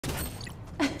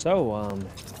So,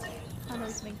 Oh, no,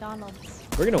 it's McDonald's.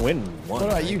 we're gonna win one. What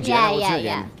about you, Janet? Yeah, What's yeah, your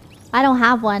yeah. game? I don't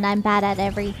have one. I'm bad at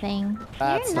everything.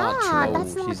 That's You're not not. true.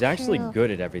 That's not She's actually true.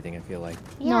 good at everything, I feel like.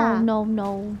 No, no,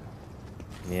 no.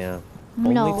 Yeah. No.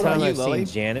 Only time What about I've you, Lily?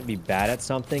 seen Janet be bad at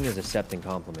something is accepting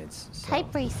compliments. So.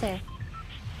 Type racer.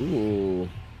 Ooh.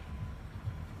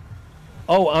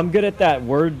 Oh, I'm good at that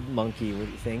word monkey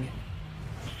thing.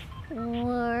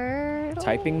 Word.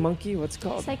 Typing monkey? What's it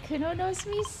called? Sykkuno knows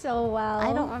me so well.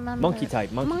 I don't remember. Monkey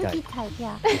type. Monkey type,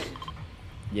 yeah.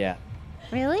 Yeah.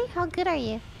 Really? How good are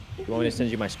you? You want me to send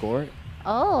you my score?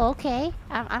 Oh, okay.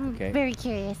 I'm Okay. very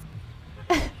curious.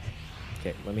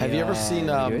 Okay, let me. Have you ever seen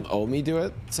good? Omi do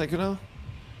it, Sykkuno?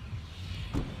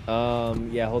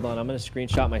 Yeah, hold on. I'm gonna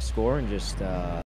screenshot my score and just